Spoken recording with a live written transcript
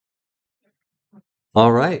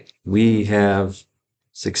All right, we have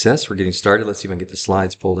success. We're getting started. Let's see if I can get the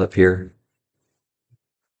slides pulled up here.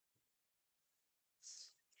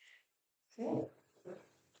 All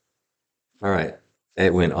right,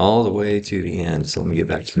 it went all the way to the end. So let me get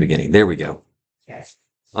back to the beginning. There we go. Yes.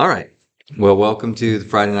 All right. Well, welcome to the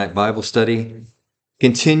Friday Night Bible Study.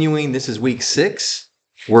 Continuing, this is week 6.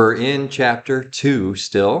 We're in chapter 2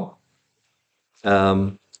 still.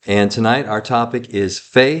 And tonight our topic is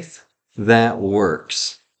faith that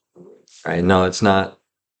works. All right, no, it's not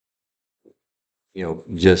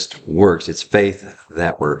just works. It's faith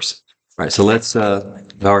that works. All right, so let's bow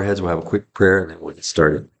our heads. We'll have a quick prayer and then we'll get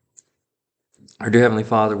started. Our dear Heavenly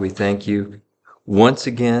Father, we thank you once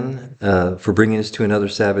again for bringing us to another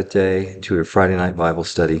Sabbath day, to a Friday night Bible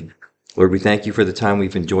study. Lord, we thank you for the time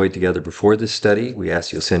we've enjoyed together before this study. We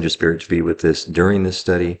ask you'll send your Spirit to be with us during this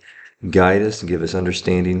study, guide us and give us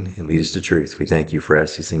understanding and lead us to truth. We thank you for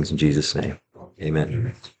asking these things in Jesus' name.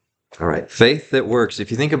 Amen. All right, faith that works. If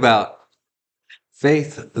you think about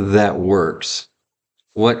faith that works,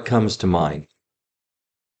 what comes to mind?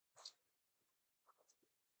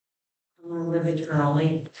 Live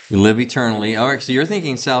eternally. You live eternally. All right, so you're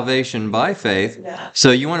thinking salvation by faith. Yeah.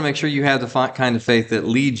 So you want to make sure you have the kind of faith that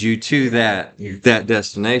leads you to that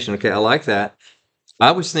destination. Okay, I like that.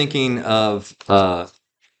 I was thinking of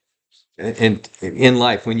in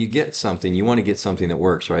life, when you get something, you want to get something that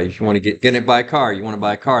works, right? If you want to get it by a car, you want to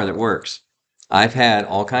buy a car that works. I've had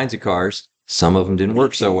all kinds of cars. Some of them didn't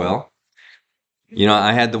work so well.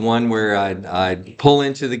 I had the one where I'd pull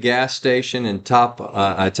into the gas station and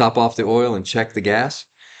I'd top off the oil and check the gas.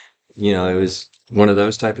 It was one of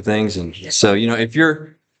those type of things. And so, if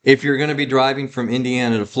you're going to be driving from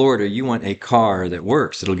Indiana to Florida, you want a car that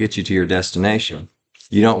works. It'll get you to your destination.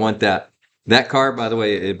 You don't want that. That car, by the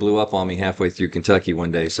way, it blew up on me halfway through Kentucky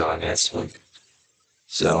one day. So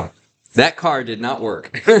that car did not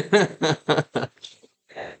work.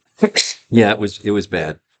 Yeah, it was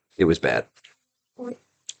bad. It was bad.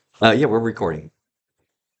 Yeah, we're recording.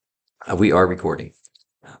 We are recording.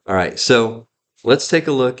 All right, so let's take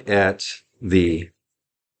a look at the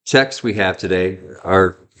text we have today.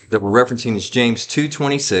 That we're referencing is James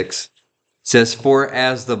 2:26. It says, "For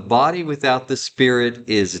as the body without the spirit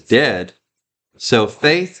is dead, so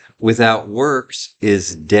faith without works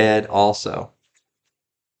is dead also."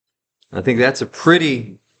 I think that's a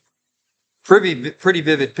pretty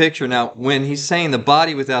vivid picture. Now, when he's saying the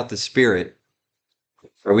body without the spirit,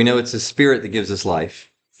 or we know it's the spirit that gives us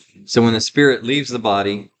life. So when the spirit leaves the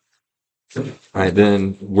body, right,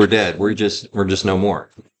 then we're dead. We're just no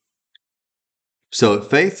more. So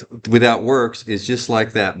faith without works is just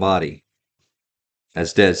like that body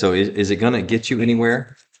that's dead. So is it going to get you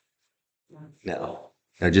anywhere? No.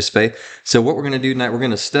 Just faith. So what we're going to do tonight, we're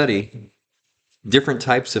going to study different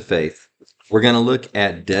types of faith. We're going to look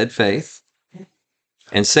at dead faith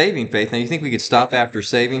and saving faith. Now, you think we could stop after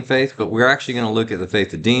saving faith, but we're actually going to look at the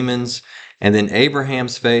faith of demons, and then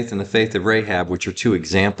Abraham's faith and the faith of Rahab, which are two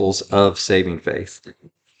examples of saving faith.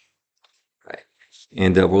 Right.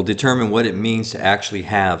 And we'll determine what it means to actually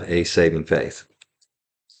have a saving faith.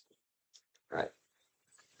 Right.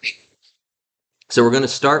 So we're going to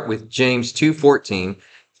start with James 2:14,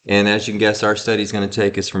 and as you can guess, our study is going to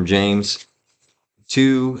take us from James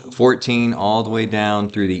 2:14 all the way down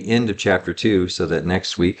through the end of chapter 2, so that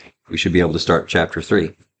next week we should be able to start chapter 3.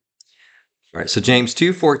 All right, so James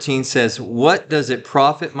 2:14 says, "What does it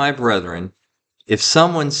profit, my brethren, if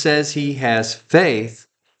someone says he has faith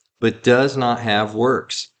but does not have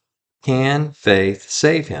works? Can faith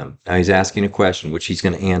save him?" Now he's asking a question, which he's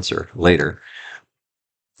going to answer later.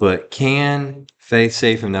 But can faith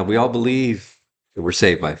save him? Now we all believe that we're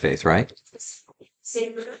saved by faith, right?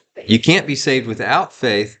 You can't be saved without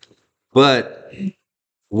faith, but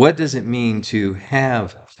what does it mean to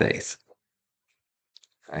have faith?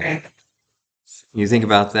 Right. You think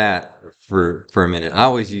about that for a minute. I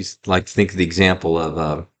always like to think of the example of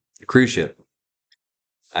a cruise ship.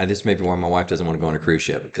 This may be why my wife doesn't want to go on a cruise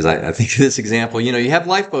ship, because I think of this example. You have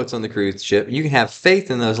lifeboats on the cruise ship. You can have faith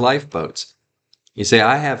in those lifeboats. You say,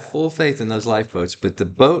 I have full faith in those lifeboats, but the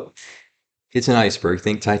boat, it's an iceberg.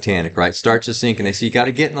 Think Titanic, right? Starts to sink, and they say you got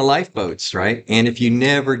to get in the lifeboats, right? And if you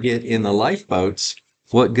never get in the lifeboats,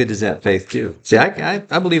 what good does that faith do? See, I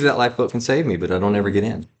believe that lifeboat can save me, but I don't ever get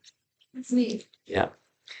in. That's me. Yeah.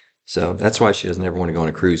 So that's why she doesn't ever want to go on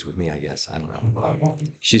a cruise with me, I guess. I don't know.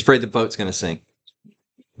 She's afraid the boat's going to sink.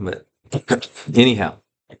 But anyhow,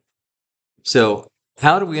 so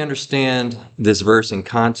how do we understand this verse in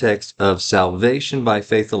context of salvation by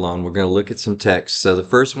faith alone? We're going to look at some texts. So the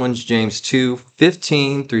first one's James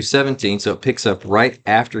 2:15 through 17. So it picks up right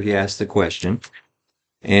after he asked the question.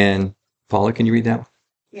 And Paula, can you read that one?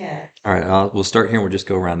 Yeah. All right, we'll start here and we'll just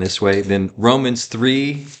go around this way. Then Romans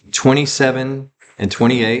 3:27 and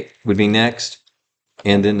 28 would be next.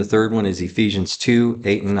 And then the third one is Ephesians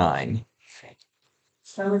 2:8 and 9.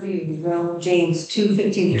 Some of you know James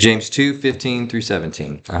 2:15. James 2:15 through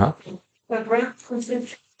 17. But brothers and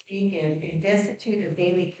sisters, be destitute of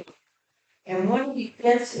daily food. And when you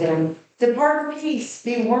says to them, depart in peace,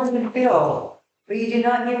 be warm and filled, for you do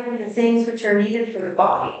not give them the things which are needed for the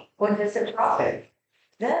body. What does it profit?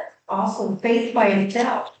 That also faith by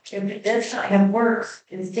itself, if it does not have works,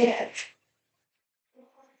 is dead.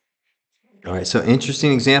 All right, so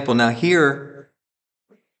interesting example. Now here,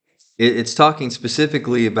 it's talking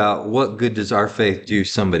specifically about what good does our faith do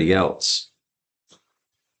somebody else,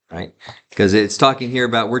 right? Because it's talking here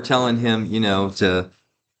about we're telling him,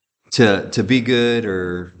 to be good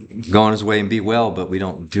or go on his way and be well, but we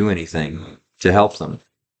don't do anything to help them.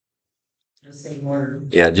 Just say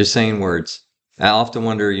word. Yeah, just saying words. I often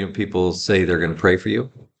wonder, people say they're going to pray for you.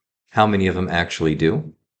 How many of them actually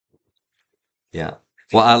do? Yeah.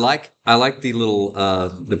 Well, I like the little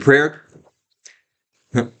the prayer.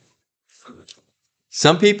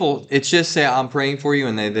 Some people, it's just say I'm praying for you,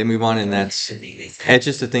 and they move on, and it's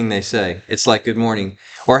just a thing they say. It's like good morning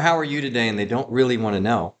or how are you today, and they don't really want to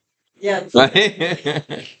know. Yeah. Right?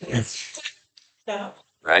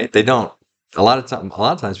 Right? They don't. A lot of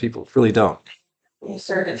times people really don't. You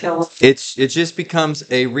start to feel. It just becomes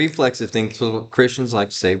a reflexive thing. So Christians like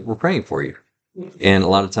to say we're praying for you, and a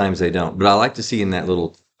lot of times they don't. But I like to see in that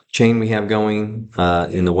little chain we have going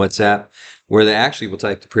in the WhatsApp where they actually will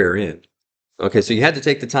type the prayer in. Okay, so you had to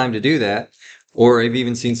take the time to do that, or I've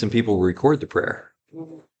even seen some people record the prayer,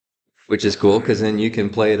 which is cool because then you can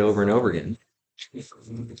play it over and over again.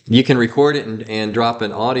 You can record it and drop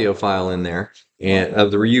an audio file in there and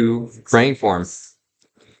of you praying for them.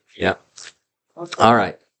 Yeah. All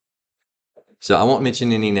right. So I won't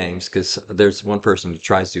mention any names because there's one person who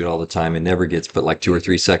tries to do it all the time and never gets but like 2 or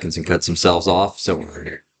 3 seconds and cuts themselves off. So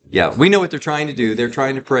yeah, we know what they're trying to do. They're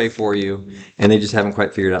trying to pray for you, and they just haven't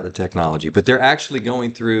quite figured out the technology. But they're actually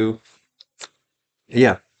going through.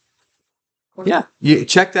 Yeah. Yeah. You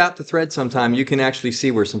checked out the thread sometime. You can actually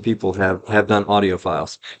see where some people have done audio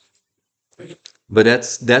files. But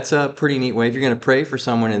that's a pretty neat way if you're going to pray for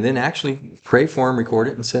someone and then actually pray for them, record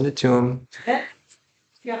it, and send it to them.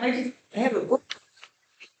 Yeah, I have a book.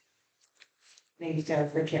 Maybe to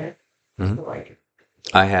forget. Like.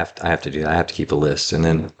 I have to do that. I have to keep a list, and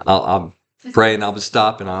then I'll pray, and I'll just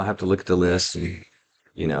stop, and I'll have to look at the list, and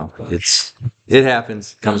it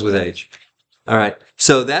happens. Comes with age. All right.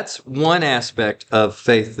 So that's one aspect of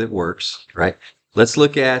faith that works, right? Let's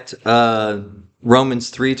look at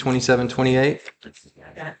Romans 3:27, 28. I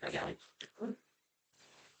got it.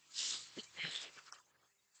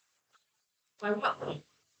 By what?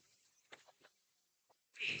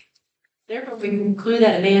 Therefore, we conclude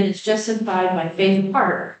that a man is justified by faith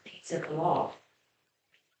apart from deeds of the law.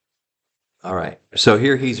 All right. So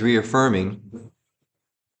here he's reaffirming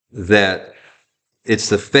that it's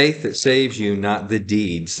the faith that saves you, not the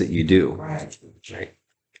deeds that you do. Right. Right.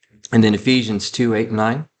 And then Ephesians 2:8 and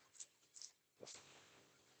 9.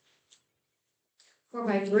 For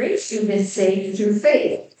by grace you've been saved through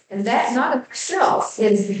faith, and that not of yourself,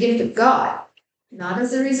 it is the gift of God, not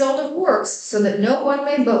as a result of works, so that no one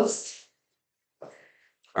may boast.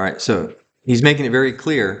 All right. So he's making it very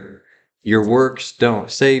clear your works don't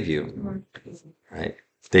save you. Right.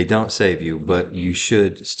 They don't save you, but you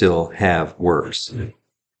should still have works.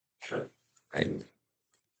 Right.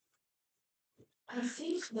 I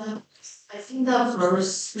think that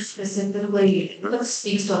verse specifically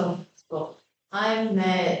speaks to people. I've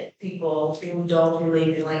met people who don't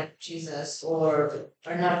believe in like Jesus or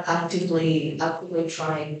are not actively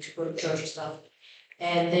trying to go to church or stuff.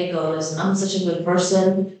 And they go, listen, I'm such a good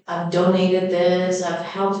person. I've donated this. I've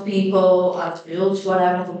helped people. I've built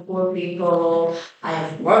whatever for poor people. I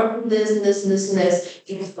have worked with this and this and this and this.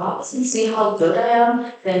 If God doesn't see how good I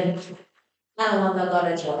am, then I don't want that God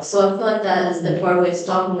as well. So I feel like that is the part where it's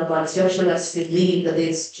talking about you actually have to believe that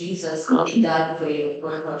it's Jesus and He died for you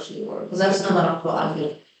for the actually work. Because that's not what I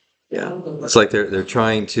feel. Yeah. It's like they're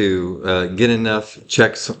trying to get enough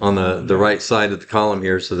checks on the right side of the column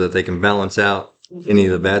here so that they can balance out any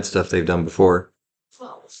of the bad stuff they've done before.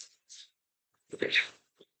 Well,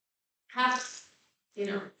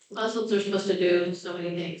 Muslims are supposed to do so many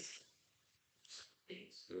things.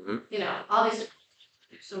 All these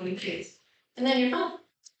so many things. And then you're fine.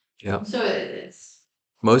 Yeah. So it's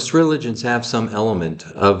Most religions have some element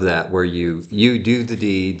of that where you do the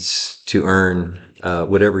deeds to earn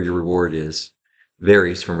whatever your reward is.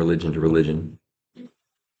 Varies from religion to religion.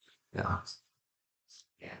 Yeah.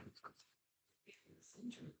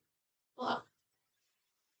 Well,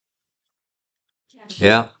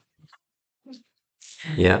 Yeah.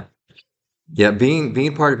 Yeah. Yeah.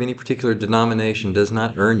 Being part of any particular denomination does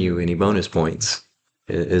not earn you any bonus points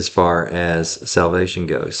as far as salvation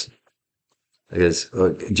goes. Because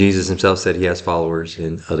Jesus himself said he has followers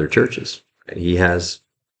in other churches. He has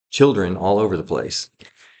children all over the place.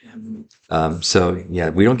 So yeah,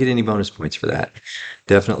 we don't get any bonus points for that.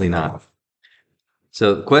 Definitely not.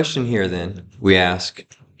 So the question here then we ask,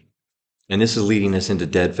 and this is leading us into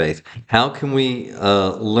dead faith. How can we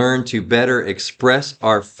learn to better express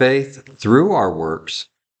our faith through our works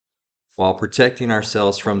while protecting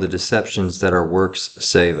ourselves from the deceptions that our works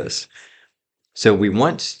save us? So we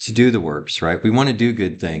want to do the works, right? We want to do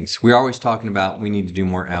good things. We're always talking about we need to do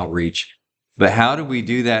more outreach. But how do we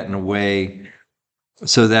do that in a way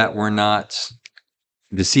so that we're not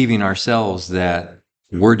deceiving ourselves that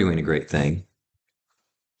we're doing a great thing?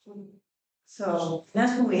 So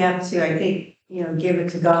that's what we have to, I think, give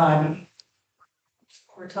it to God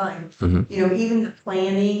over time. Mhm. Even the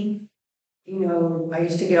planning, I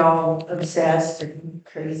used to get all obsessed and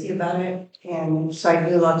crazy about it. And so I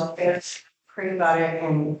do lots of prayers, pray about it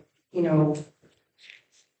and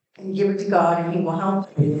give it to God and he will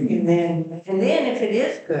help you. And then if it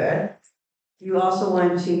is good, you also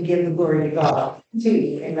want to give the glory to God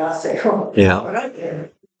too and not say, oh, Yeah. what I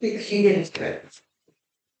did because you did it good.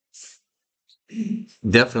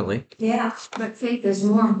 Definitely. yeah, but faith is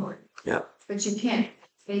more important. Yeah. But you can't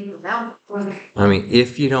faith without work. I mean,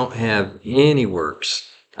 if you don't have any works,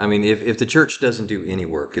 I mean, if the church doesn't do any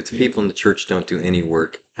work, if the people in the church don't do any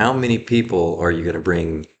work, how many people are you going to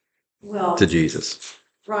bring Well, to Jesus?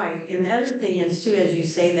 right. And the other thing is too, as you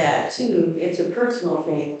say that too, it's a personal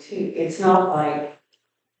thing too. It's not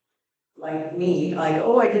like me, like,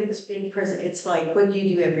 oh, I did this big present. It's like, what do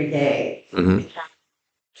you do every day? Mm-hmm.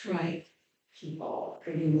 Try people,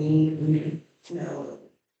 or you need,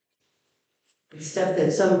 the stuff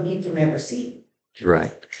that some people never see.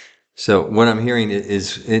 Right. So what I'm hearing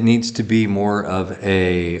is it needs to be more of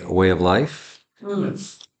a way of life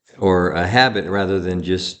or a habit rather than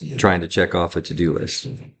just trying to check off a to-do list.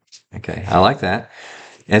 Okay, I like that.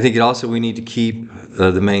 And I think we need to keep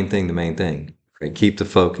the main thing, right? Keep the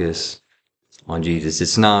focus on Jesus.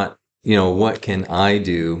 It's not, what can I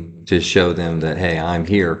do to show them that, hey, I'm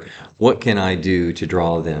here? What can I do to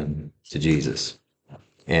draw them to Jesus?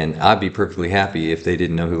 And I'd be perfectly happy if they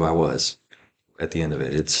didn't know who I was at the end of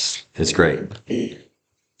it. It's great.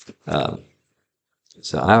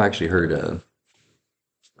 So I've actually heard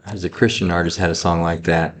as a Christian artist had a song like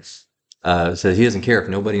that. Says he doesn't care if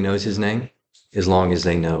nobody knows his name as long as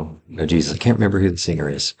they know Jesus. I can't remember who the singer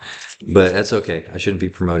is, but that's okay. I shouldn't be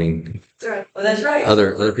promoting Well, that's right.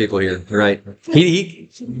 other people here. Right.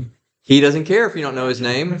 He doesn't care if you don't know his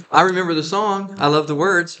name. I remember the song. I love the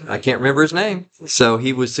words. I can't remember his name. So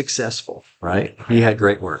he was successful, right? He had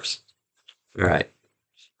great works. All right.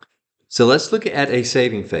 So let's look at a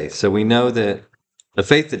saving faith. So we know that a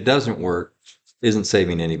faith that doesn't work isn't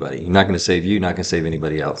saving anybody. Not going to save you, not going to save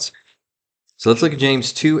anybody else. So let's look at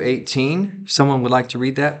James 2:18. Someone would like to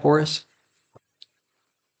read that for us?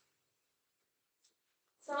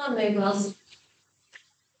 Someone may well say,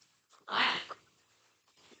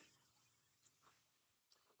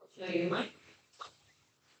 show you mine.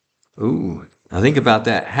 Ooh, now think about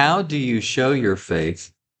that. How do you show your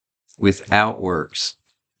faith without works?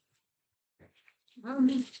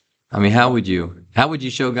 I mean, how would you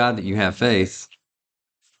show God that you have faith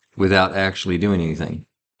without actually doing anything?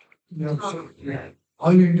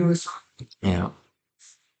 All you do is Yeah.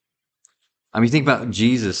 I mean, think about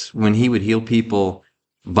Jesus when he would heal people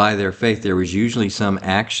by their faith. There was usually some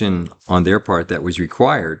action on their part that was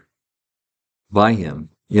required by him.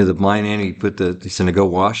 The blind man, he said to go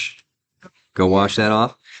wash that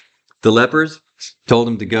off. The lepers told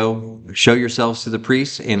him to go show yourselves to the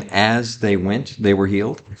priests, and as they went, they were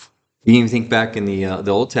healed. You can even think back in the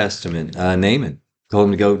Old Testament, Naaman told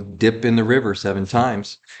him to go dip in the river 7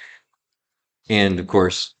 times. And of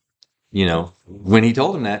course, when he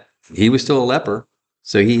told him that, he was still a leper.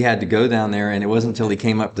 So he had to go down there, and it wasn't until he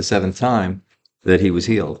came up the 7th time that he was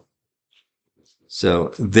healed.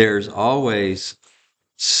 So there's always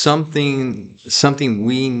something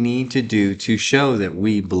we need to do to show that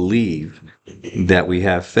we believe, that we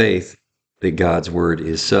have faith that God's word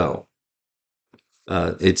is so.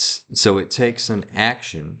 It takes an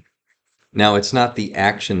action. Now, it's not the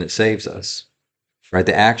action that saves us, right?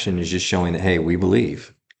 The action is just showing that, hey, we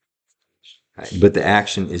believe. Right? But the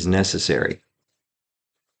action is necessary.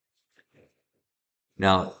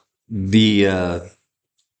 Now, the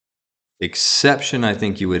exception I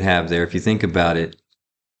think you would have there, if you think about it,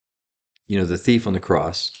 the thief on the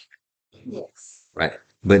cross, Yes. right?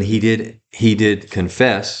 But he did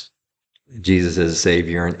confess Jesus as a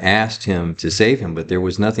savior and asked him to save him, but there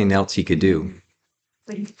was nothing else he could do.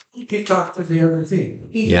 He talked to the other thief.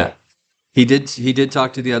 Yeah. He did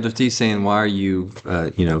talk to the other thief saying, why are you,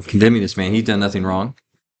 condemning this man? He's done nothing wrong.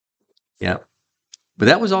 Yeah. But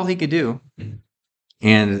that was all he could do.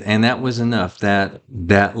 And that was enough, that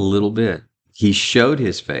little bit. He showed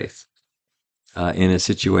his faith in a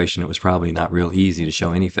situation that was probably not real easy to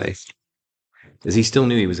show any faith. Because he still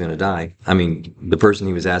knew he was going to die. I mean, the person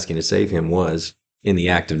he was asking to save him was in the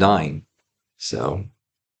act of dying. So,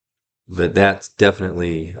 but that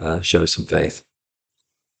definitely shows some faith.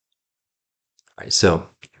 All right, so.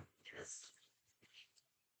 Yes.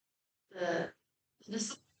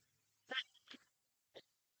 This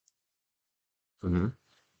Mhm.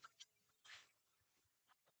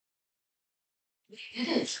 they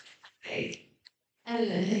didn't faith.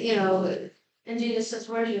 And Jesus says,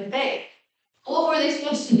 where's your faith? What were they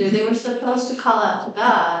supposed to do? They were supposed to call out to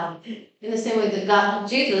God in the same way that God,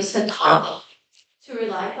 Jesus had taught them to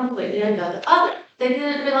rely completely on God the Father. They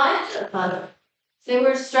didn't rely on the Father. They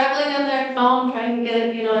were struggling on their phone trying to get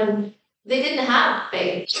it, and they didn't have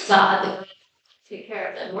faith in God that would take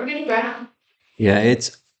care of them. We're going to drown. Yeah,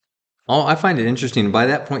 I find it interesting. By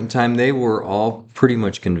that point in time, they were all pretty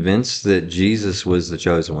much convinced that Jesus was the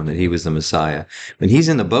chosen one, that he was the Messiah. When he's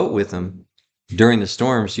in the boat with them during the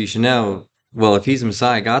storms, you should know, well, if he's the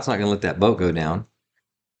Messiah, God's not going to let that boat go down.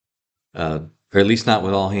 Or at least not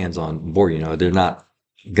with all hands on board. They're not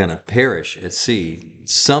going to perish at sea.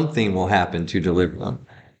 Something will happen to deliver them.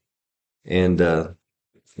 And so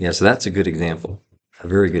that's a good example, a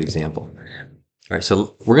very good example. All right,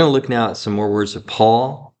 so we're going to look now at some more words of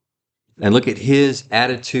Paul and look at his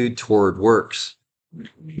attitude toward works.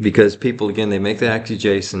 Because people, again, they make the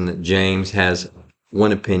accusation that James has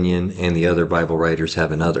one opinion and the other Bible writers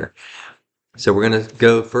have another. So we're going to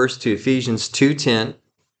go first to Ephesians 2:10.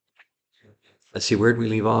 Let's see, where did we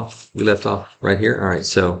leave off? We left off right here. All right,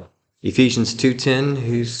 so Ephesians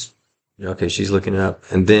 2:10, okay, she's looking it up.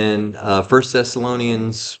 And then 1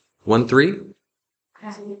 Thessalonians 1:3.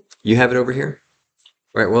 You have it over here?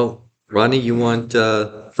 All right, well, Rodney, you want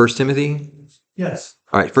 1 Timothy? Yes.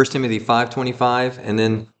 All right, 1 Timothy 5:25, and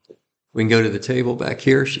then we can go to the table back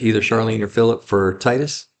here, either Charlene or Philip, for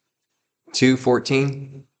Titus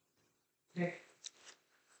 2:14.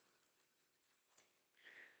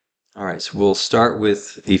 All right, so we'll start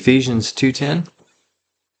with Ephesians 2:10.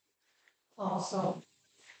 Also,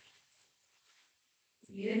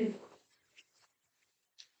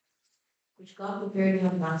 which God prepared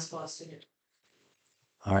him not supposed to do.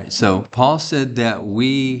 All right, so Paul said that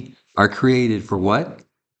we are created for what?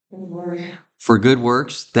 For good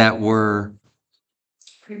works that were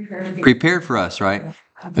prepared for us, right?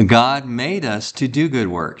 God made us to do good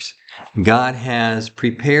works. God has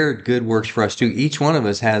prepared good works for us to do. Each one of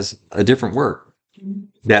us has a different work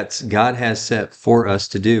that God has set for us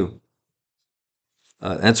to do.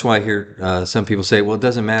 That's why I hear some people say, well, it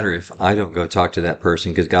doesn't matter if I don't go talk to that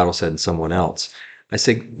person because God will send someone else. I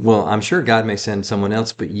say, well, I'm sure God may send someone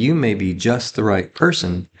else, but you may be just the right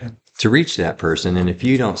person to reach that person. And if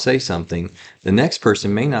you don't say something, the next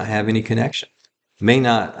person may not have any connection. They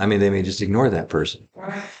may just ignore that person.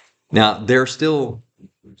 Now, they're still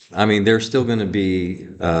going to be,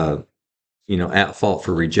 at fault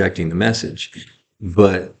for rejecting the message.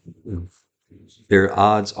 But their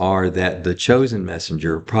odds are that the chosen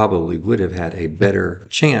messenger probably would have had a better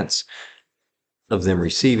chance of them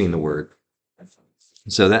receiving the word.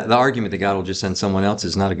 So that the argument that God will just send someone else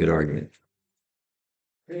is not a good argument.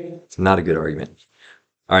 It's not a good argument.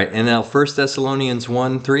 All right, and now 1 Thessalonians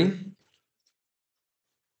 1:3.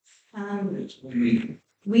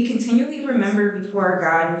 We continually remember before our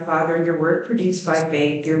God and Father your work produced by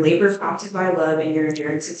faith, your labor prompted by love, and your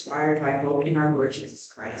endurance inspired by hope in our Lord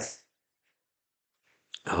Jesus Christ.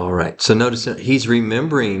 All right, so notice that he's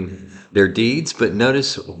remembering their deeds, but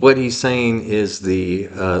notice what he's saying is the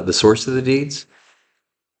source of the deeds.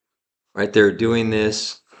 Right, they're doing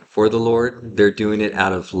this for the Lord. They're doing it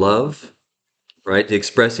out of love, right?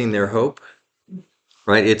 Expressing their hope,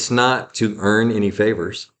 right? It's not to earn any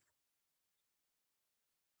favors.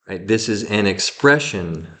 Right? This is an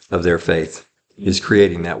expression of their faith, is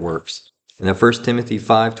creating that works. And now 1 Timothy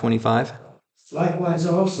 5:25. Likewise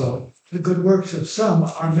also, the good works of some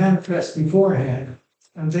are manifest beforehand,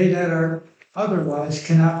 and they that are otherwise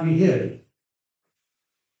cannot be hid.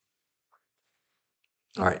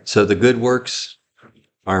 All right, so the good works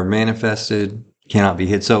are manifested, cannot be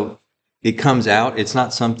hid. So it comes out. It's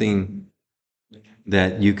not something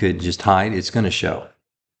that you could just hide. It's going to show.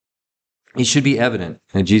 it should be evident.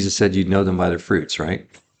 And Jesus said you'd know them by their fruits, right?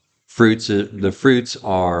 The fruits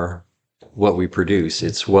are what we produce.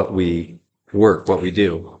 It's what we work, what we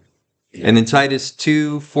do. And then Titus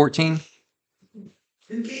 2:14.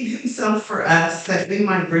 Who gave himself for us that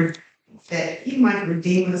he might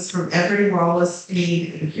redeem us from every lawless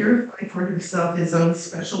deed and purify for himself his own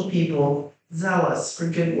special people, zealous for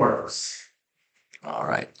good works. All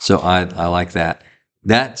right. So I like that.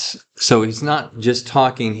 So he's not just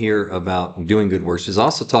talking here about doing good works. He's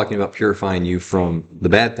also talking about purifying you from the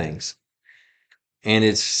bad things. And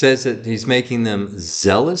it says that he's making them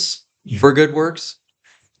zealous for good works.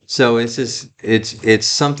 So it's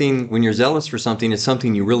something, when you're zealous for something, it's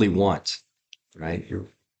something you really want, right?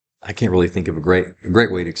 I can't really think of a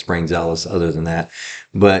great way to explain zealous other than that.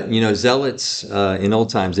 But, zealots in old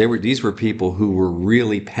times, these were people who were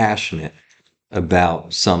really passionate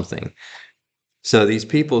about something. So these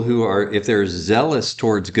people if they're zealous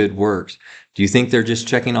towards good works, do you think they're just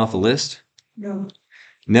checking off a list? No.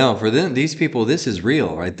 No, for them, these people, this is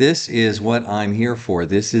real, right? This is what I'm here for.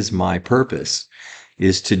 This is my purpose,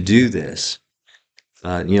 is to do this.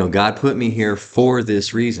 God put me here for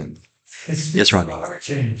this reason. Yes, Ron. Heart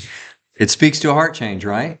change. It speaks to a heart change,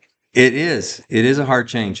 right? It is. It is a heart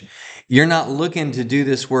change. You're not looking to do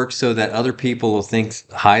this work so that other people will think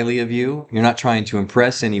highly of you. You're not trying to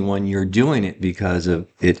impress anyone. You're doing it because it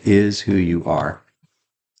is who you are.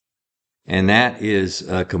 And that is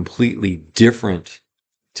a completely different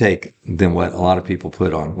take than what a lot of people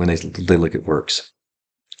put on when they look at works.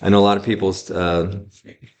 I know a lot of people, when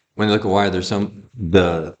they look at why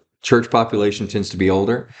the church population tends to be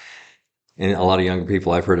older, and a lot of younger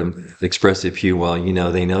people, I've heard them express it few, well,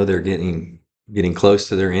 they know they're getting close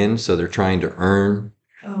to their end, so they're trying to earn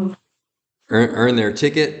their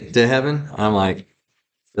ticket to heaven. I'm like,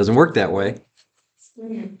 it doesn't work that way.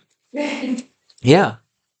 Yeah.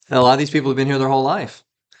 A lot of these people have been here their whole life.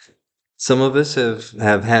 Some of us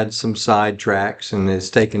have had some side tracks, and it's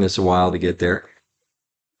taken us a while to get there.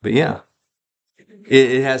 But yeah,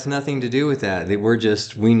 it has nothing to do with that.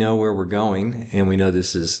 We know where we're going, and we know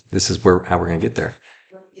this is how we're going to get there.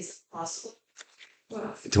 Is it possible?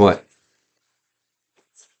 To what?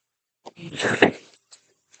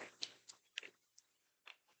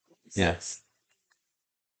 Yes.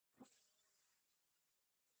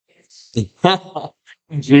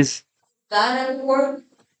 Jeez. That at work?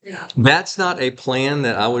 Yeah. That's not a plan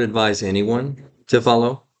that I would advise anyone to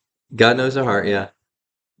follow. God knows their heart, yeah.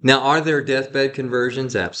 Now, are there deathbed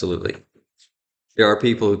conversions? Absolutely. There are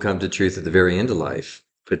people who come to truth at the very end of life,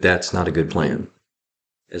 but that's not a good plan.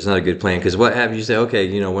 It's not a good plan, because what happens? You say, okay,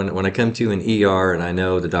 when I come to an ER and I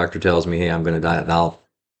know the doctor tells me, hey, I'm going to die,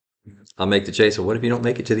 I'll make the chase. Well, what if you don't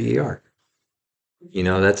make it to the ER?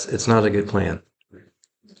 It's not a good plan.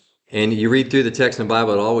 And you read through the text in the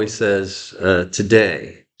Bible, it always says,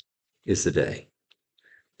 today is the day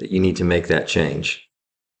that you need to make that change.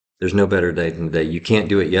 There's no better day than today. You can't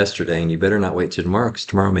do it yesterday, and you better not wait till tomorrow, because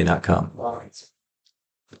tomorrow may not come.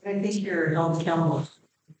 I think you're held accountable.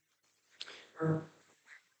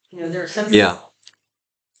 There are some Yeah.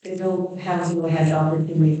 they don't have the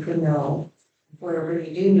opportunity to know. Whatever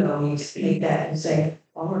you do know, you just take that and say,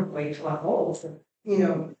 I'm going to wait till I'm old.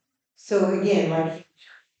 So again,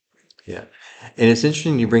 Yeah. And it's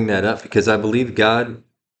interesting you bring that up, because I believe God,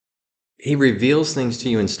 he reveals things to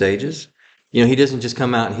you in stages. He doesn't just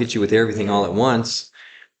come out and hit you with everything all at once,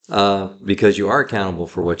 because you are accountable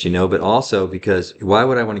for what you know, but also because why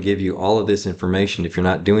would I want to give you all of this information if you're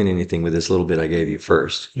not doing anything with this little bit I gave you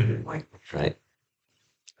first? Right?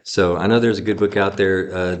 So I know there's a good book out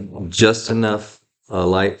there, Just Enough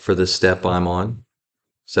Light for the Step I'm On.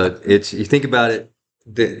 So you think about it,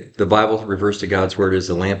 the Bible refers to God's word as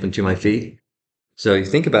a lamp unto my feet. So you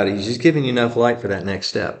think about it, he's just giving you enough light for that next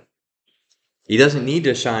step. He doesn't need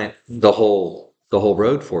to shine the whole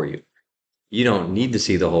road for you. You don't need to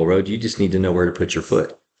see the whole road. You just need to know where to put your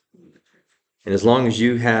foot. And as long as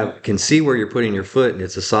you can see where you're putting your foot and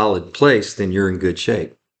it's a solid place, then you're in good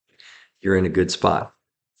shape. You're in a good spot.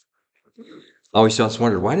 I always just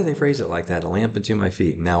wondered, why do they phrase it like that? A lamp unto my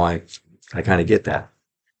feet. Now I kind of get that.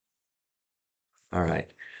 All right.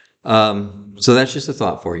 So that's just a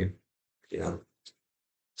thought for you.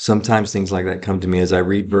 Sometimes things like that come to me as I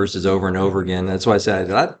read verses over and over again. That's why I said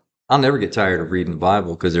I'll never get tired of reading the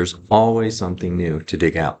Bible, because there's always something new to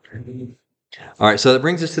dig out. All right, so that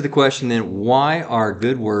brings us to the question then, why are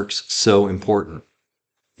good works so important?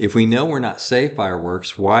 If we know we're not saved by our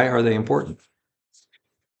works, why are they important?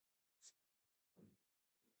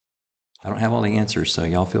 I don't have all the answers, so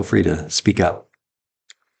y'all feel free to speak up.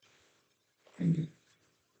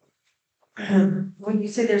 when you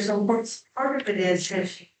say there's no works, part of it is that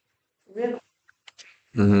really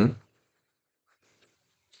Mm-hmm.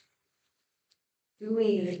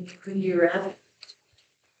 doing when you're at,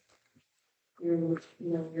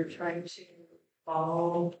 you're trying to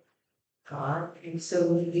follow God. And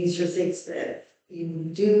so these are things that you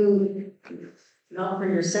do not for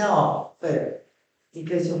yourself, but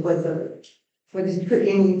because of what is put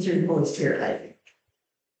in you through the Holy Spirit, I think.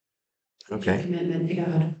 Okay. Commitment to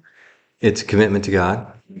God. It's a commitment to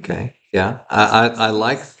God. Okay. Yeah. I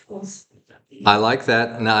like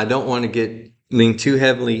that. Now I don't want to lean too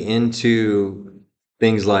heavily into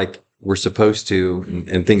things like we're supposed to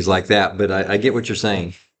and things like that, but I get what you're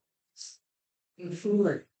saying. You fool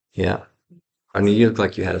it. Yeah. I mean, you look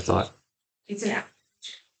like you had a thought. It's an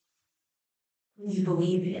you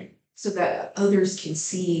believe in so that others can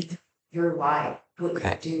see your light, what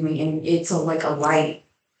Okay. you're doing, and it's like a light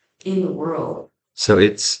in the world. So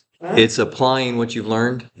it's applying what you've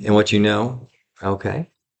learned and what you know. Okay.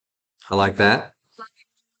 I like that.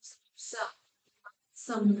 So,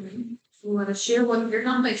 someone you want to share what your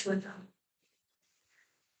knowledge with them.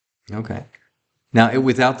 Okay. Now,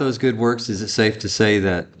 without those good works, is it safe to say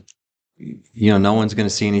that no one's going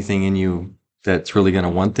to see anything in you that's really going to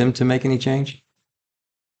want them to make any change?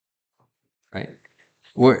 Right?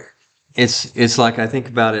 It's like I think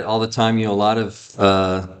about it all the time. A lot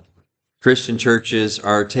of Christian churches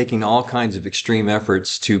are taking all kinds of extreme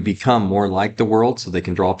efforts to become more like the world so they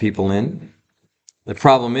can draw people in. The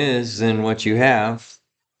problem is then what you have,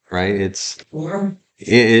 right? It's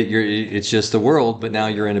just the world, but now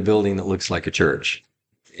you're in a building that looks like a church.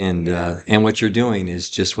 And what you're doing is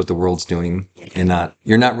just what the world's doing, and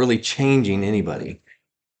you're not really changing anybody.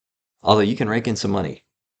 Although you can rake in some money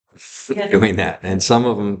doing that, and some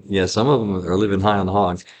of them are living high on the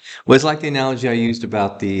hog. Well, it's like the analogy I used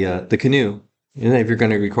about the canoe. If you're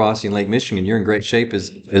going to be crossing Lake Michigan, you're in great shape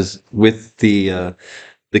as with the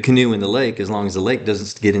canoe in the lake, as long as the lake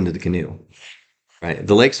doesn't get into the canoe. Right? If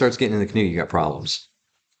the lake starts getting in the canoe, you got problems.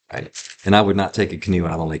 Right? And I would not take a canoe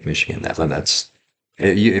out on Lake Michigan. That's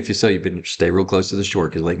if you better stay real close to the shore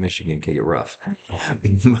because Lake Michigan can get rough.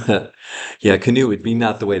 But yeah, canoe would be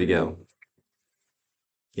not the way to go.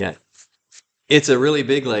 Yeah. It's a really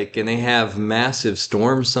big lake and they have massive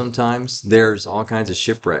storms sometimes. There's all kinds of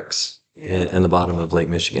shipwrecks in the bottom of Lake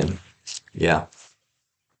Michigan. Yeah.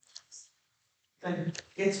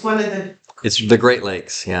 It's one of the It's the Great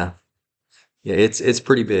Lakes, yeah. Yeah, it's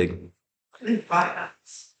pretty big.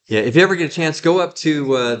 viaducts. Yeah, if you ever get a chance, go up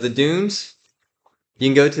to the dunes. You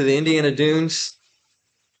can go to the Indiana Dunes.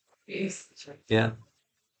 Yeah.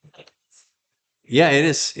 Yeah, it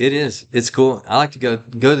is. It is. It's cool. I like to go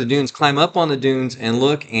to the dunes, climb up on the dunes and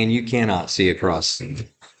look, and you cannot see across.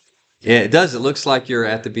 Yeah, it does. It looks like you're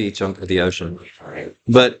at the beach on the ocean.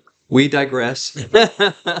 But we digress.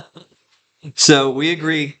 So we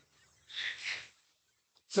agree.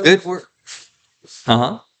 So Good work.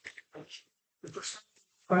 Uh-huh.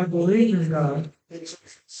 I believe in God.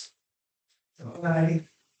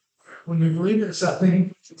 When you believe in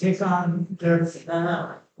something, you take on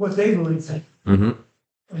what they believe in. Mm-hmm.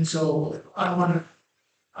 And so I want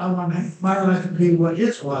my life to be what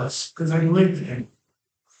his was, because I believe in him.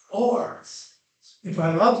 Or if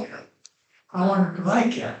I love him, I want to be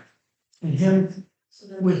like him, and him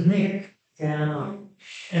with me. Yeah.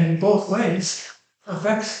 And in both ways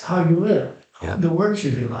affects how you live, Yeah. the works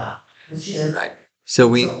you do. Right.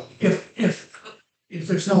 So So if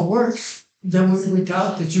there's no works, then we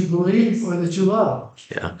doubt that you believe or that you love.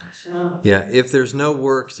 yeah, if there's no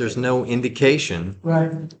works, there's no indication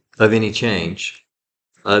Right. of any change.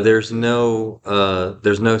 There's no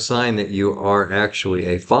sign that you are actually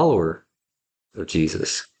a follower of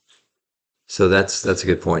Jesus. So that's a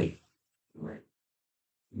good point.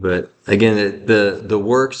 But again, the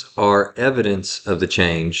works are evidence of the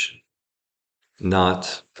change,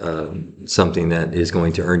 not something that is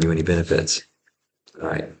going to earn you any benefits. All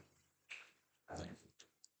right.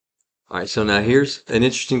 All right. So now here's an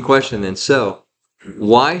interesting question then. So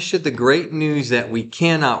why should the great news that we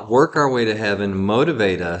cannot work our way to heaven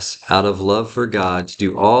motivate us out of love for God to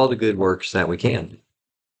do all the good works that we can?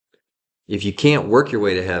 If you can't work your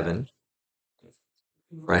way to heaven,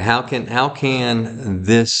 right? How can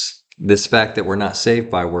this fact that we're not saved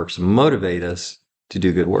by works motivate us to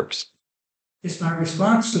do good works? It's my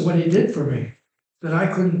response to what he did for me that I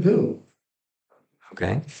couldn't do.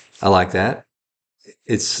 Okay, I like that.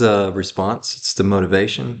 It's a response. It's the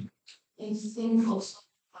motivation. And think also,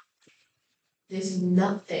 there's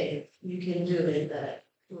nothing you can do in that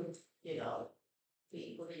would,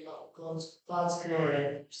 be within God's glory and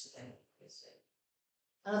everything.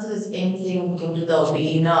 I don't think there's anything we can do that will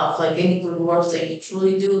be enough. Like any good works that you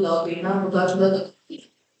truly do, that will be enough for God to look at.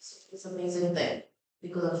 It's an amazing thing.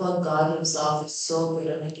 because I feel like God Himself is so good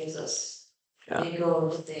and He gives us Yeah. bigger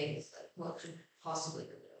over things that what could possibly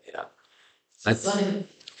do. Yeah. It's funny.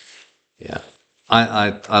 Yeah.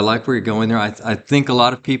 I like where you're going there. I think a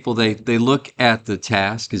lot of people, they look at the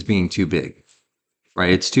task as being too big,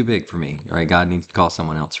 right? It's too big for me, right? God needs to call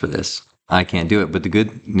someone else for this. I can't do it. But the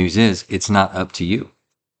good news is it's not up to you,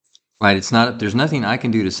 right? It's not, there's nothing I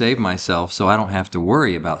can do to save myself, so I don't have to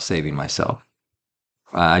worry about saving myself.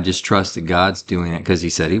 I just trust that God's doing it because He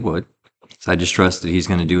said He would. So I just trust that He's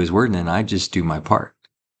going to do His word, and then I just do my part.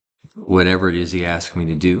 Whatever it is He asks me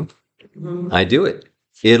to do, I do it.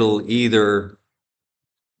 It'll either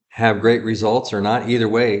have great results or not. Either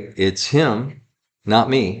way, it's Him, not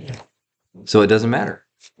me. So it doesn't matter,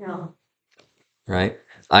 Yeah. right?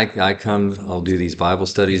 I come, I'll do these Bible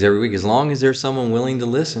studies every week. As long as there's someone willing to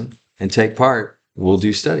listen and take part, we'll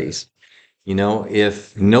do studies. You know,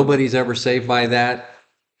 if nobody's ever saved by that,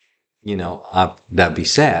 you know, that'd be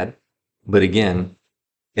sad. But again,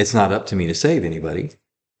 it's not up to me to save anybody.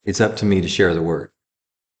 It's up to me to share the word.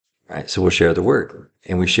 Right? So we'll share the word,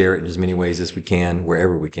 and we share it in as many ways as we can,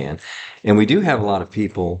 wherever we can. And we do have a lot of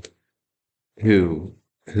people who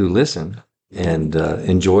listen and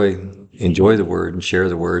enjoy the word and share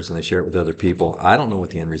the words, and they share it with other people. I don't know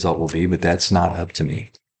what the end result will be, but that's not up to me.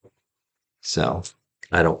 So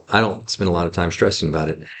I don't spend a lot of time stressing about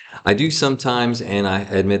it. I do sometimes, and I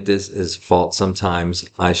admit this is fault sometimes,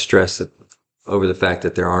 I stress that over the fact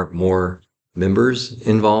that there aren't more members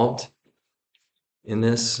involved in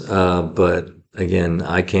this. But again,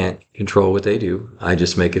 I can't control what they do. I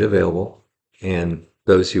just make it available, and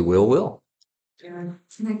those who will. And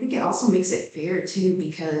I think it also makes it fair too,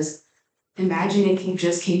 because imagine if you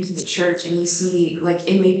just came to the church and you see, like,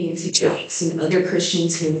 it may be in situations and other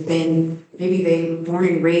Christians who've been, maybe they were born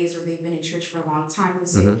and raised or they've been in church for a long time, and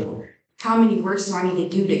say, well, how many works do I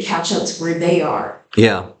need to do to catch up to where they are?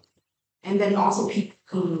 Yeah. And then also people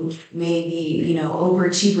who may be, you know,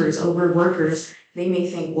 overachievers, overworkers, they may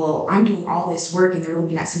think, well, I'm doing all this work, and they're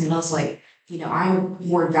looking at someone else like, you know, I'm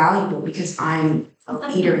more valuable because I'm a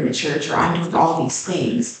leader in the church, or I'm doing all these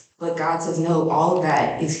things. But God says, no, all of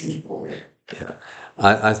that is equal. Yeah.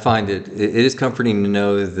 I find it is comforting to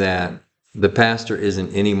know that the pastor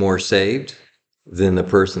isn't any more saved than the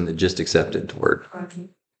person that just accepted the word.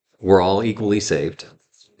 We're all equally saved,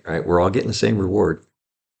 right? We're all getting the same reward,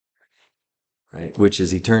 right? Which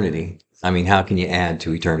is eternity. I mean, how can you add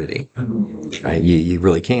to eternity? Right? You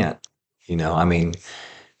really can't. You know, I mean,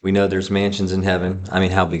 we know there's mansions in heaven. I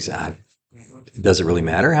mean, how big is that? Does it really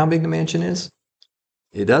matter how big the mansion is?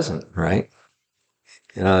 It doesn't, right?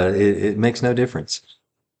 It makes no difference.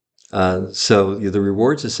 So the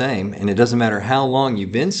reward's the same, and it doesn't matter how long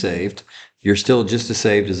you've been saved, you're still just as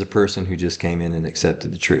saved as a person who just came in and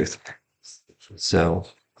accepted the truth. So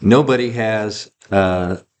nobody has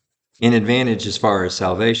an advantage as far as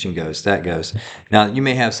salvation goes. That goes. Now, you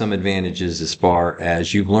may have some advantages as far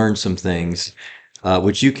as you've learned some things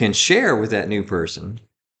which you can share with that new person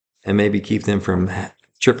and maybe keep them from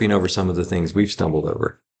tripping over some of the things we've stumbled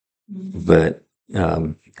over. But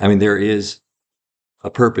I mean, there is a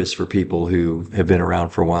purpose for people who have been around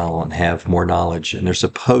for a while and have more knowledge, and they're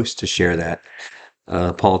supposed to share that.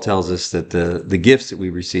 Paul tells us that the gifts that we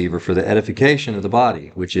receive are for the edification of the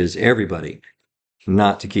body, which is everybody,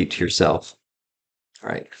 not to keep to yourself. All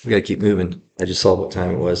right, we got to keep moving. I just saw what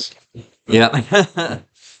time it was. Yeah.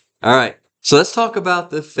 All right. So let's talk about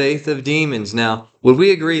the faith of demons. Now, would we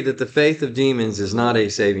agree that the faith of demons is not a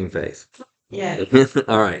saving faith? Yeah.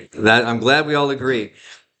 All right. That I'm glad we all agree.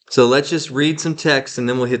 So let's just read some text and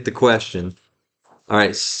then we'll hit the question. All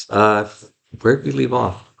right. Where did we leave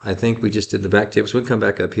off? I think we just did the back tables. We'll come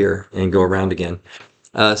back up here and go around again.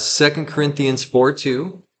 2 Corinthians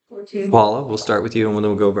 4:2. Paula, we'll start with you and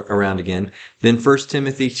then we'll go around again. Then 1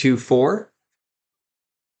 Timothy 2:4.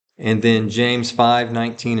 And then James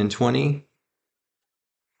 5:19 and 20.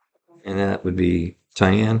 And that would be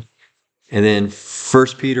Tyann. And then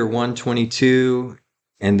 1 Peter 1:22.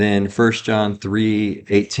 And then 1 John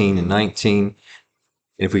 3:18 and 19.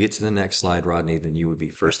 If we get to the next slide, Rodney, then you would be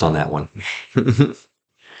first on that one.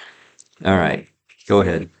 All right, go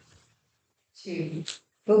ahead. 2.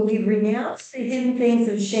 But we renounce the hidden things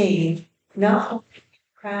of shame, not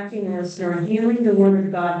craftiness, nor healing the word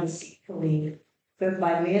of God deceitfully, but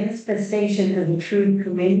by manifestation of the truth,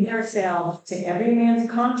 commending ourselves to every man's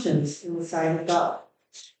conscience in the sight of God.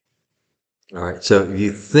 All right, so if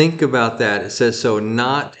you think about that, it says, so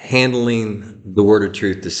not handling the word of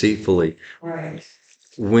truth deceitfully. Right.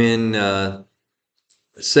 When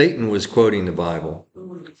Satan was quoting the Bible,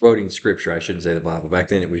 quoting scripture, I shouldn't say the Bible. Back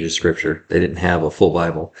then it was just scripture. They didn't have a full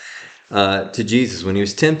Bible. To Jesus, when he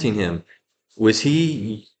was tempting him, Was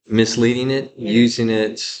he misleading it, Yeah. using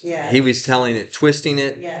it? Yeah. He was telling it, twisting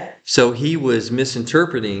it. Yeah. So he was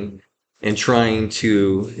misinterpreting and trying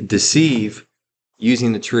to deceive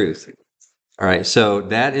using the truth. All right. So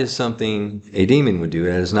that is something a demon would do.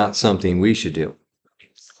 That is not something we should do.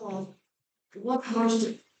 So, what verse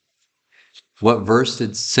did What verse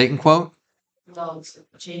did Satan quote? dogs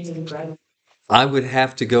changing bread? I would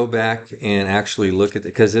have to go back and actually look at it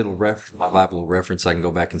because my Bible will reference. I can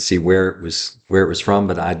go back and see where it was from,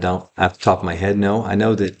 but I don't off the top of my head know. I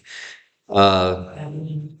know that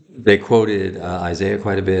they quoted Isaiah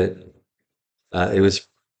quite a bit. It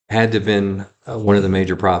had to have been one of the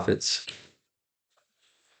major prophets.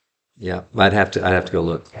 Yeah, I'd have to go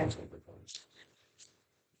look.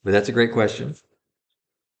 But that's a great question.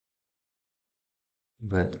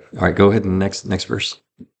 But all right, go ahead and next verse.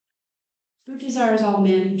 Who desires all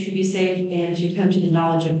men to be saved and to come to the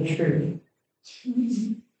knowledge of the truth?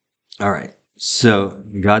 All right. So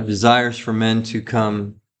God desires for men to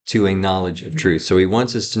come to a knowledge of truth. So he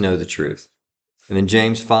wants us to know the truth. And then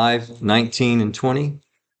James 5:19 and 20.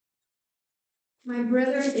 My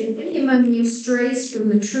brethren, if any among you strays from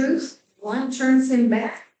the truth, one turns him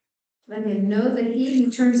back. Let him know that he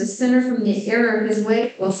who turns a sinner from the error of his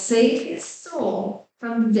way will save his soul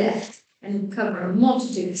from death and cover a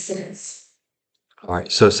multitude of sins. All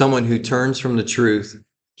right. So someone who turns from the truth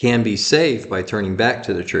can be saved by turning back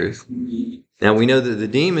to the truth. Now we know that the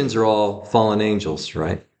demons are all fallen angels,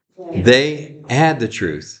 right? They had the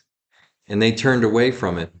truth and they turned away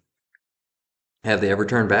from it. Have they ever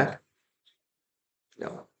turned back?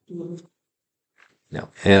 No. No.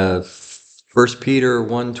 1 Peter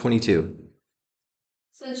 1:22.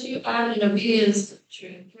 Since you act in obedience to the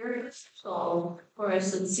truth, purify your soul for a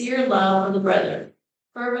sincere love of the brethren,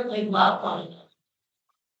 fervently love one another.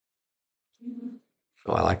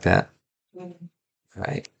 Oh, I like that. All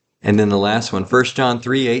right. And then the last one, 1 John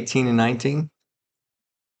 3:18 and 19.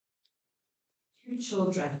 Dear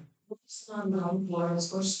children, focus on non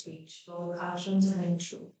words or speech, but with actions and in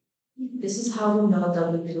truth. This is how we know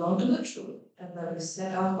that we belong to the truth and that we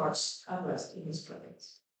set our hearts at rest in His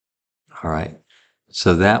presence. All right.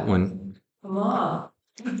 So that one, Come on.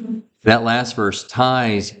 that last verse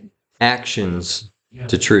ties actions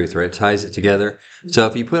to truth, right? It ties it together. So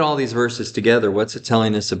if you put all these verses together, what's it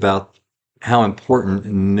telling us about how important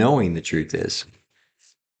knowing the truth is?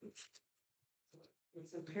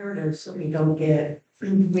 It's imperative so we don't get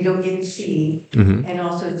deceived, Mhm. and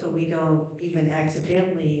also so we don't even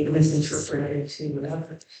accidentally misinterpret it to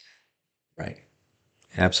others. Right.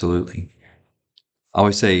 Absolutely. I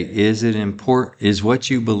always say, is what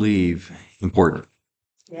you believe important?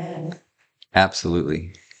 Yeah.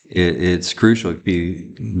 Absolutely. It's crucial. It could be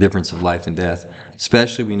difference of life and death,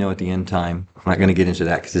 especially we know at the end time. I'm not going to get into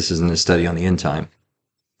that because this isn't a study on the end time.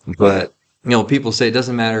 But, people say it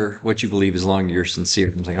doesn't matter what you believe as long as you're sincere.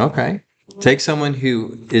 I'm saying, okay. Take someone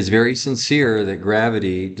who is very sincere that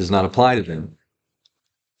gravity does not apply to them.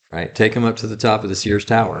 Right? Take them up to the top of the Sears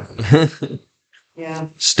Tower. Yeah.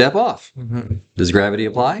 Step off. Does gravity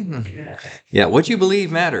apply? Yeah, what you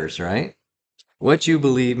believe matters, right? What you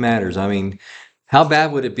believe matters. I mean, how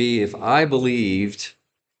bad would it be if I believed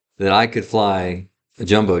that I could fly a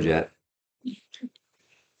jumbo jet,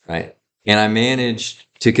 right? And I managed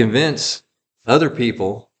to convince other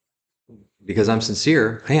people, because I'm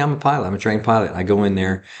sincere, hey, I'm a pilot, I'm a trained pilot. I go in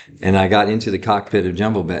there and I got into the cockpit of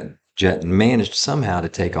jumbo jet and managed somehow to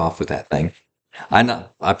take off with that thing.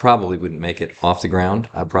 I probably wouldn't make it off the ground.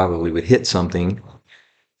 I probably would hit something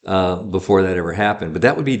before that ever happened, but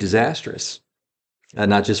that would be disastrous.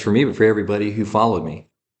 Not just for me, but for everybody who followed me,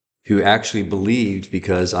 who actually believed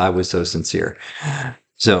because I was so sincere.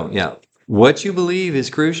 So, yeah, what you believe is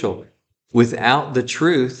crucial. Without the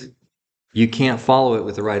truth, you can't follow it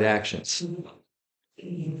with the right actions.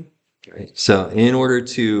 Right? So, in order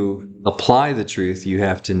to apply the truth, you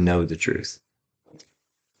have to know the truth.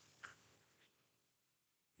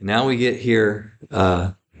 Now we get here,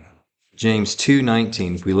 James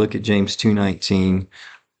 2:19. If we look at James 2:19,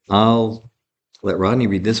 I'll let Rodney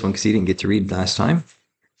read this one because he didn't get to read last time.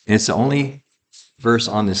 And it's the only verse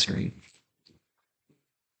on this screen.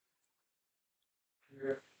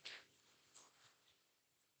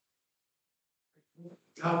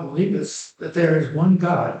 Thou believest that there is one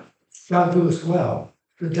God, thou doest well.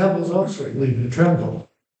 The devils also believe and tremble.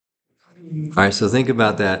 All right, so think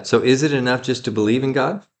about that. So is it enough just to believe in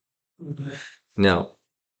God? No.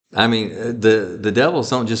 I mean, the devils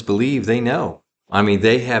don't just believe, they know. I mean,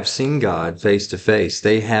 they have seen God face to face.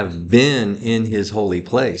 They have been in his holy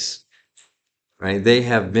place, right? They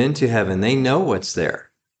have been to heaven. They know what's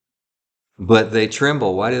there, but they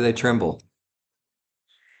tremble. Why do they tremble?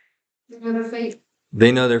 Another fate.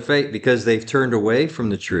 They know their fate because they've turned away from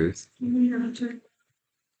the truth. No,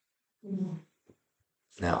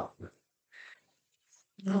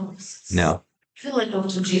 No. no. I feel like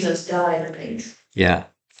after Jesus died, I think. Yeah.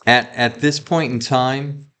 At this point in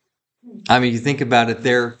time, I mean, you think about it,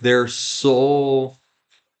 their sole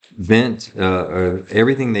bent,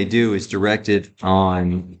 everything they do is directed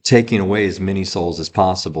on taking away as many souls as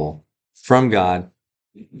possible from God.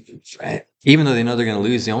 Even though they know they're going to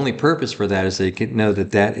lose, the only purpose for that is they can know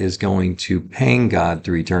that that is going to pain God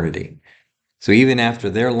through eternity. So even after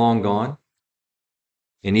they're long gone,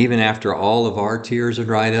 and even after all of our tears are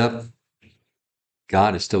dried up,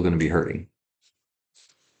 God is still going to be hurting.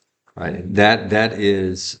 Right? That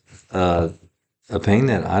is a pain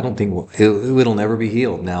that I don't think it'll never be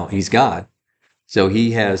healed. Now, he's God, so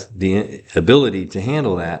he has the ability to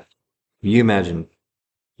handle that. You imagine,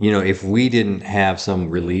 if we didn't have some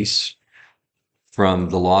release from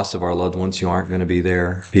the loss of our loved ones who aren't going to be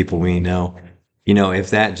there, people we know,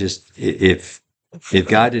 if that just, if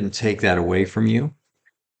God didn't take that away from you,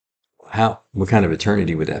 what kind of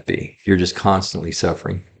eternity would that be? You're just constantly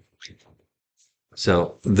suffering.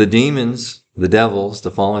 So the demons, the devils,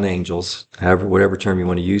 the fallen angels, whatever term you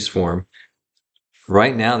want to use for them,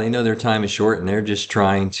 right now they know their time is short and they're just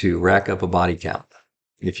trying to rack up a body count,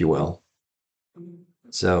 if you will.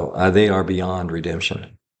 So they are beyond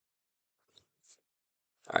redemption.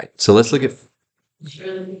 All right, so let's look at.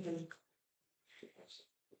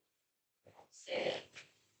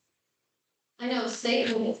 I know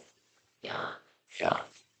Satan is beyond. Yeah.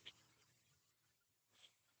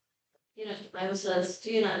 The Bible says,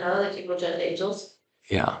 do you not know that people judge angels?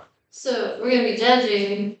 Yeah. So we're going to be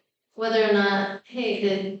judging whether or not,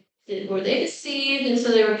 hey, were they deceived and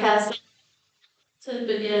so they were cast out?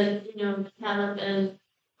 But yet, haven't been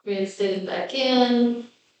reinstated back in,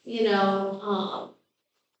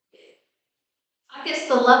 I guess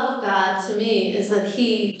the love of God to me is that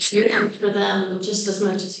he yearns for them just as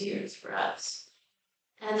much as he yearns for us.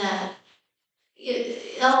 And that,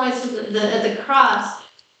 otherwise, at the cross,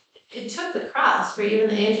 it took the cross for even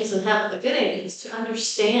the angels in heaven, the good angels, to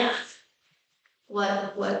understand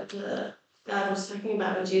what God was talking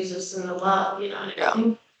about with Jesus and the love, and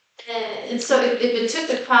everything. And so if it took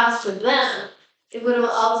the cross for them, it would have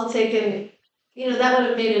also taken, that would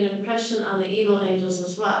have made an impression on the evil angels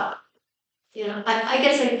as well. I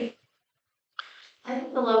guess I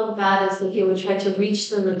think the love of God is that he would try to reach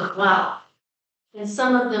them as well. And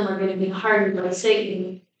some of them are going to be hardened by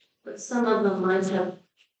Satan, but some of them might have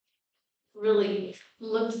really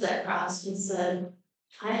looked at that cross and said,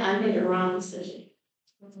 I made a wrong decision.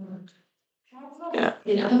 Yeah.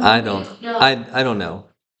 I don't know.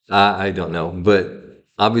 I don't know. But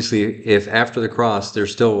obviously, if after the cross they're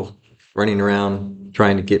still running around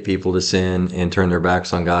trying to get people to sin and turn their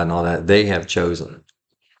backs on God and all that, they have chosen.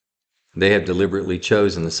 They have deliberately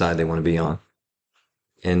chosen the side they want to be on.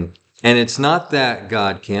 And it's not that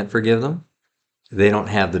God can't forgive them. They don't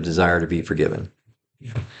have the desire to be forgiven.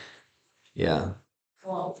 Yeah.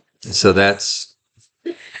 So that's,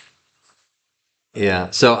 yeah.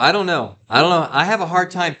 So I don't know. I have a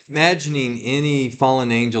hard time imagining any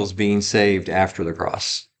fallen angels being saved after the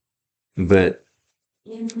cross. But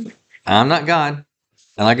I'm not God.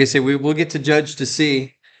 And like I said, we'll get to judge to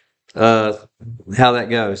see how that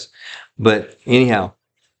goes. But anyhow,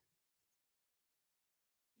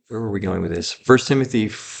 where were we going with this? 1 Timothy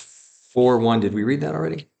 4:1. Did we read that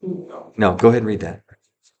already? No, go ahead and read that.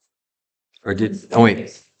 Or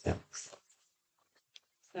wait. Yeah.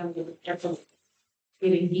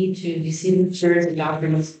 Giving heed to deceiving spirits and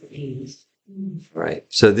doctrines of demons. Right.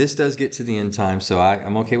 So this does get to the end time. So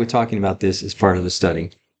I'm okay with talking about this as part of the study.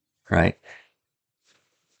 Right.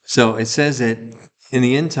 So it says that in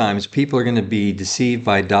the end times, people are going to be deceived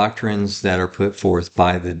by doctrines that are put forth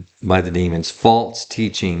by the demons, false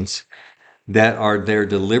teachings that are there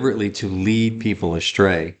deliberately to lead people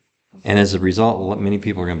astray. And as a result, many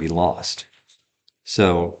people are going to be lost.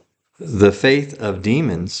 So the faith of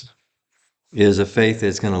demons is a faith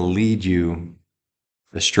that's going to lead you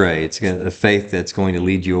astray. It's a faith that's going to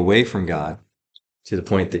lead you away from God to the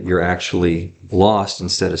point that you're actually lost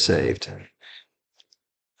instead of saved.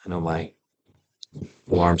 I know my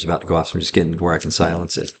alarm's about to go off, so I'm just getting to where I can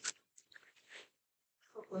silence it.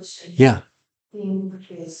 Question. Yeah. Think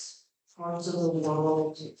is parts of the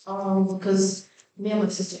world. Because me and my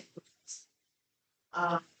sister,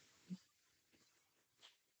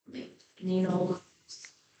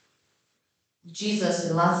 Jesus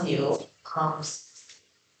in Matthew comes.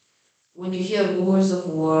 When you hear rumors of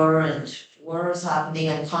war and wars happening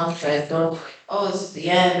and conflict, don't, it's the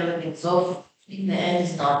end, everything's over. The end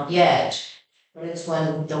is not yet. But it's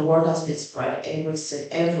when the word has been spread, it's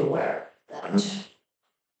everywhere, that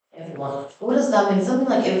everyone. What does that mean? Something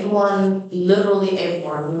like everyone, literally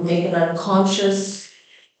everyone, we make an unconscious,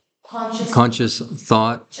 Conscious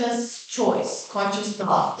thought. just choice, conscious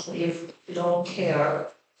thought. If you don't care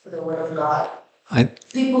for the word of God,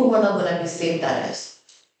 people who are not going to be saved, that is.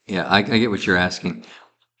 Yeah, I get what you're asking.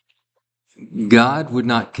 God would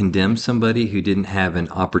not condemn somebody who didn't have an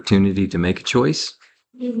opportunity to make a choice.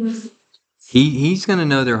 He's going to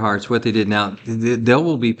know their hearts, what they did. Now, there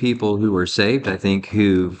will be people who are saved, I think,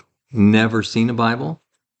 who've never seen a Bible,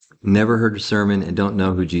 never heard a sermon, and don't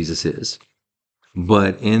know who Jesus is.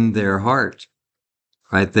 But in their heart,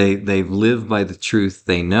 right, they've lived by the truth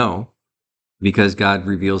they know, because God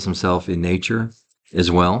reveals himself in nature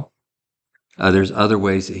as well. There's other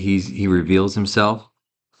ways that he reveals himself.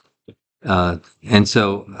 And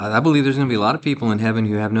so I believe there's going to be a lot of people in heaven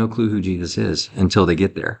who have no clue who Jesus is until they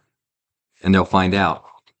get there. And they'll find out.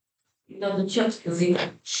 You know, the church believe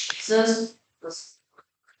Jesus was.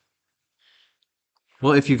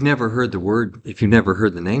 Well, if you've never heard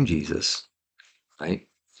the name Jesus, right?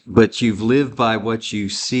 But you've lived by what you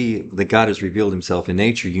see that God has revealed himself in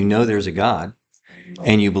nature, you know there's a God,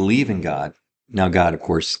 and you believe in God. Now, God, of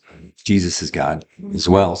course, Jesus is God as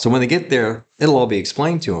well. So when they get there, it'll all be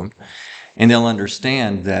explained to them, and they'll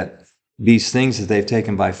understand that these things that they've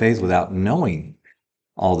taken by faith without knowing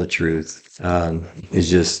all the truth is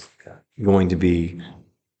just going to be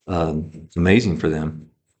amazing for them.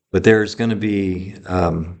 But there's going to be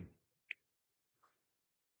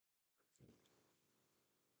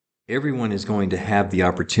everyone is going to have the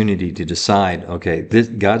opportunity to decide, okay,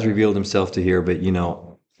 God's revealed himself to here, but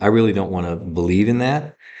I really don't want to believe in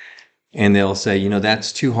that. And they'll say,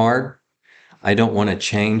 that's too hard. I don't want to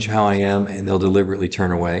change how I am, and they'll deliberately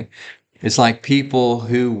turn away. It's like people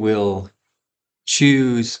who will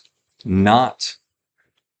choose not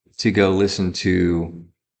to go listen to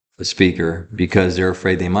a speaker because they're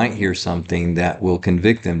afraid they might hear something that will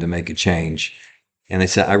convict them to make a change. And they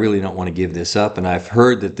say, I really don't want to give this up. And I've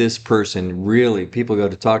heard that this person people go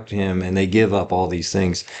to talk to him and they give up all these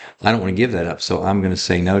things. I don't want to give that up, so I'm going to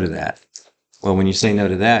say no to that. Well, when you say no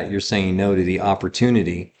to that, you're saying no to the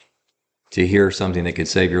opportunity to hear something that could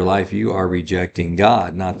save your life. You are rejecting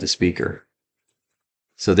God, not the speaker.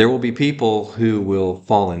 So there will be people who will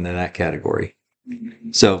fall into that category.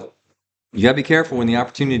 So you got to be careful when the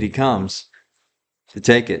opportunity comes to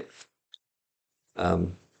take it.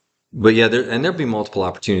 But yeah, there'll be multiple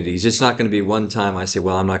opportunities. It's not going to be one time I say,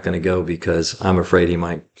 well, I'm not going to go because I'm afraid he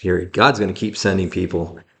might hear it. God's going to keep sending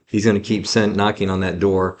people. He's going to keep knocking on that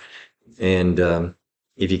door. And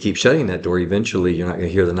if you keep shutting that door, eventually you're not going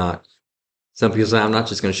to hear the knock. Some people say, I'm not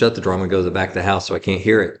just going to shut the door. I'm going to go to the back of the house so I can't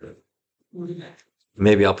hear it.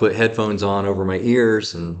 Maybe I'll put headphones on over my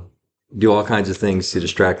ears and do all kinds of things to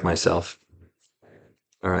distract myself.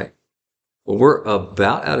 All right. Well, we're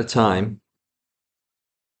about out of time.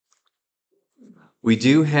 We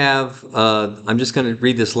do have, I'm just going to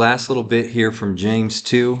read this last little bit here from James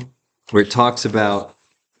 2, where it talks about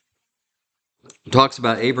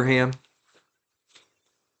Abraham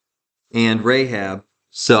and Rahab.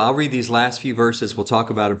 So I'll read these last few verses. We'll talk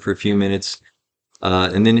about them for a few minutes.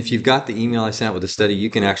 And then if you've got the email I sent out with the study,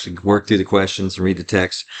 you can actually work through the questions and read the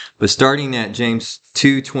text. But starting at James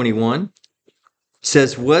 2:21,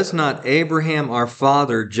 says, was not Abraham our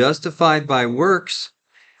father justified by works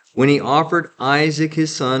when he offered Isaac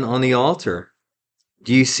his son on the altar?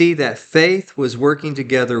 Do you see that faith was working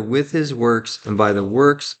together with his works, and by the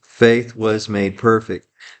works faith was made perfect?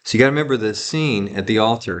 So you got to remember the scene at the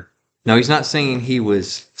altar. Now, he's not saying he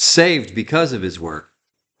was saved because of his work.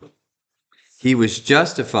 He was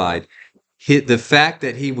justified. The fact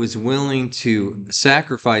that he was willing to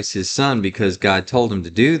sacrifice his son because God told him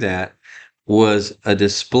to do that was a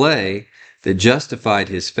display that justified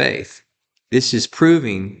his faith. This is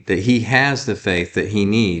proving that he has the faith that he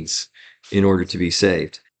needs in order to be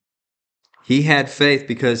saved. He had faith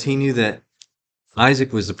because he knew that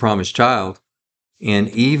Isaac was the promised child, and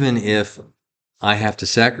even if I have to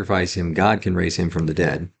sacrifice him, God can raise him from the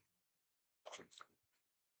dead.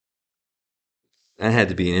 That had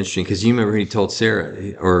to be interesting, because you remember he told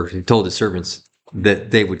Sarah, or he told his servants,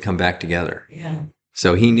 that they would come back together. Yeah.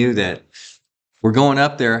 So he knew that we're going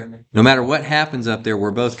up there. No matter what happens up there,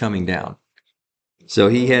 we're both coming down. So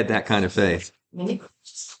he had that kind of faith.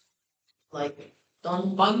 Like,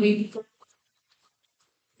 don't bug me.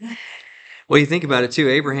 Well, you think about it too.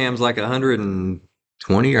 Abraham's like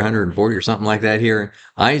 120 or 140 or something like that here.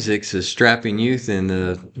 Isaac's a strapping youth in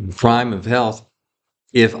the prime of health.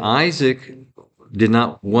 If Isaac did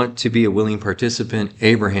not want to be a willing participant,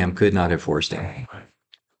 Abraham could not have forced him.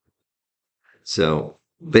 So,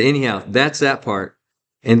 but anyhow, that's that part.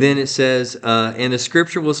 And then it says, and the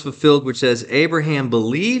scripture was fulfilled, which says, Abraham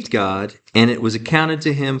believed God, and it was accounted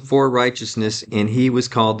to him for righteousness, and he was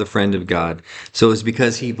called the friend of God. So it was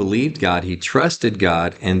because he believed God, he trusted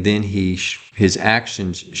God, and then his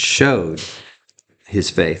actions showed his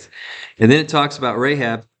faith. And then it talks about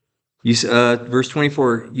Rahab. Verse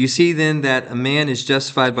 24, you see then that a man is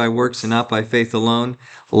justified by works and not by faith alone.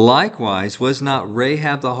 Likewise, was not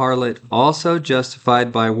Rahab the harlot also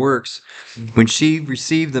justified by works when she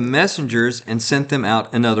received the messengers and sent them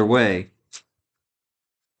out another way?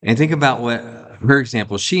 And think about what her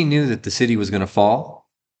example. She knew that the city was going to fall.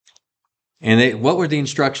 And what were the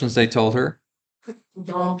instructions they told her?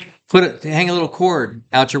 Hang a little cord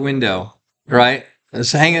out your window, right?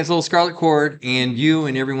 So hang this little scarlet cord, and you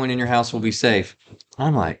and everyone in your house will be safe.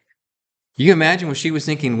 I'm like, you can imagine what she was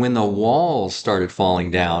thinking when the walls started falling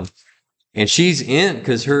down, and she's in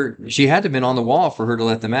because she had to have been on the wall for her to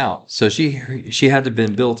let them out. So she had to have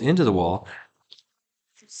been built into the wall.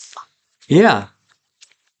 Yeah,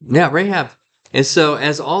 Rahab. And so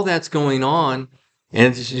as all that's going on,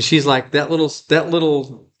 and she's like that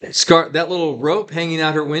little rope hanging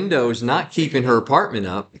out her window is not keeping her apartment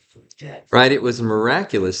up. Right? It was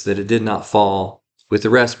miraculous that it did not fall with the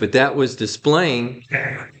rest, but that was displaying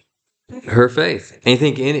her faith. And you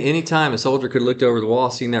think any time a soldier could have looked over the wall,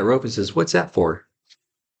 seen that rope, and says, "What's that for?"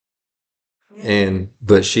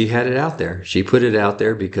 But she had it out there. She put it out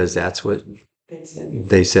there because that's what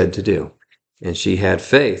they said to do. And she had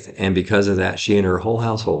faith, and because of that, she and her whole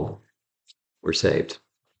household were saved.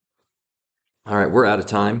 All right, we're out of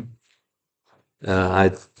time.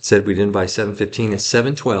 I said we'd end by 7:15. It's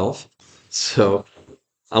 7:12. So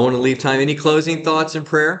I want to leave time. Any closing thoughts in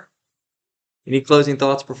prayer? Any closing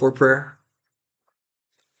thoughts before prayer?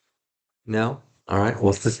 No? All right.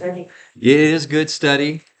 Well, it is good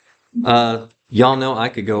study. Y'all know I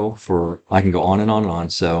can go on and on and on.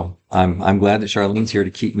 So I'm glad that Charlene's here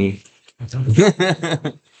to keep me.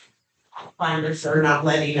 Finders are not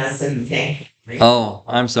letting us in the thing. Oh,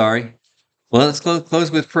 I'm sorry. Well, let's close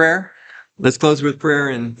with prayer. Let's close with prayer,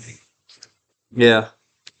 and yeah,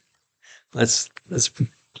 let's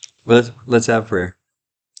have prayer.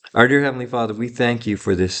 Our dear Heavenly Father, we thank you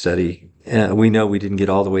for this study. We know we didn't get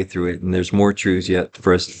all the way through it, and there's more truths yet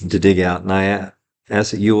for us to dig out. And I ask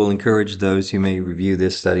that you will encourage those who may review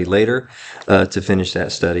this study later to finish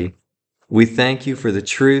that study. We thank you for the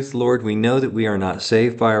truth, Lord. We know that we are not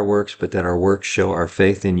saved by our works, but that our works show our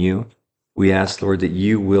faith in you. We ask, Lord, that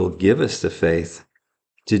you will give us the faith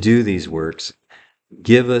to do these works.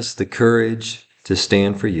 Give us the courage to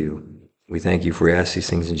stand for you. We thank you for asking these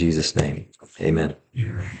things in Jesus' name. Amen.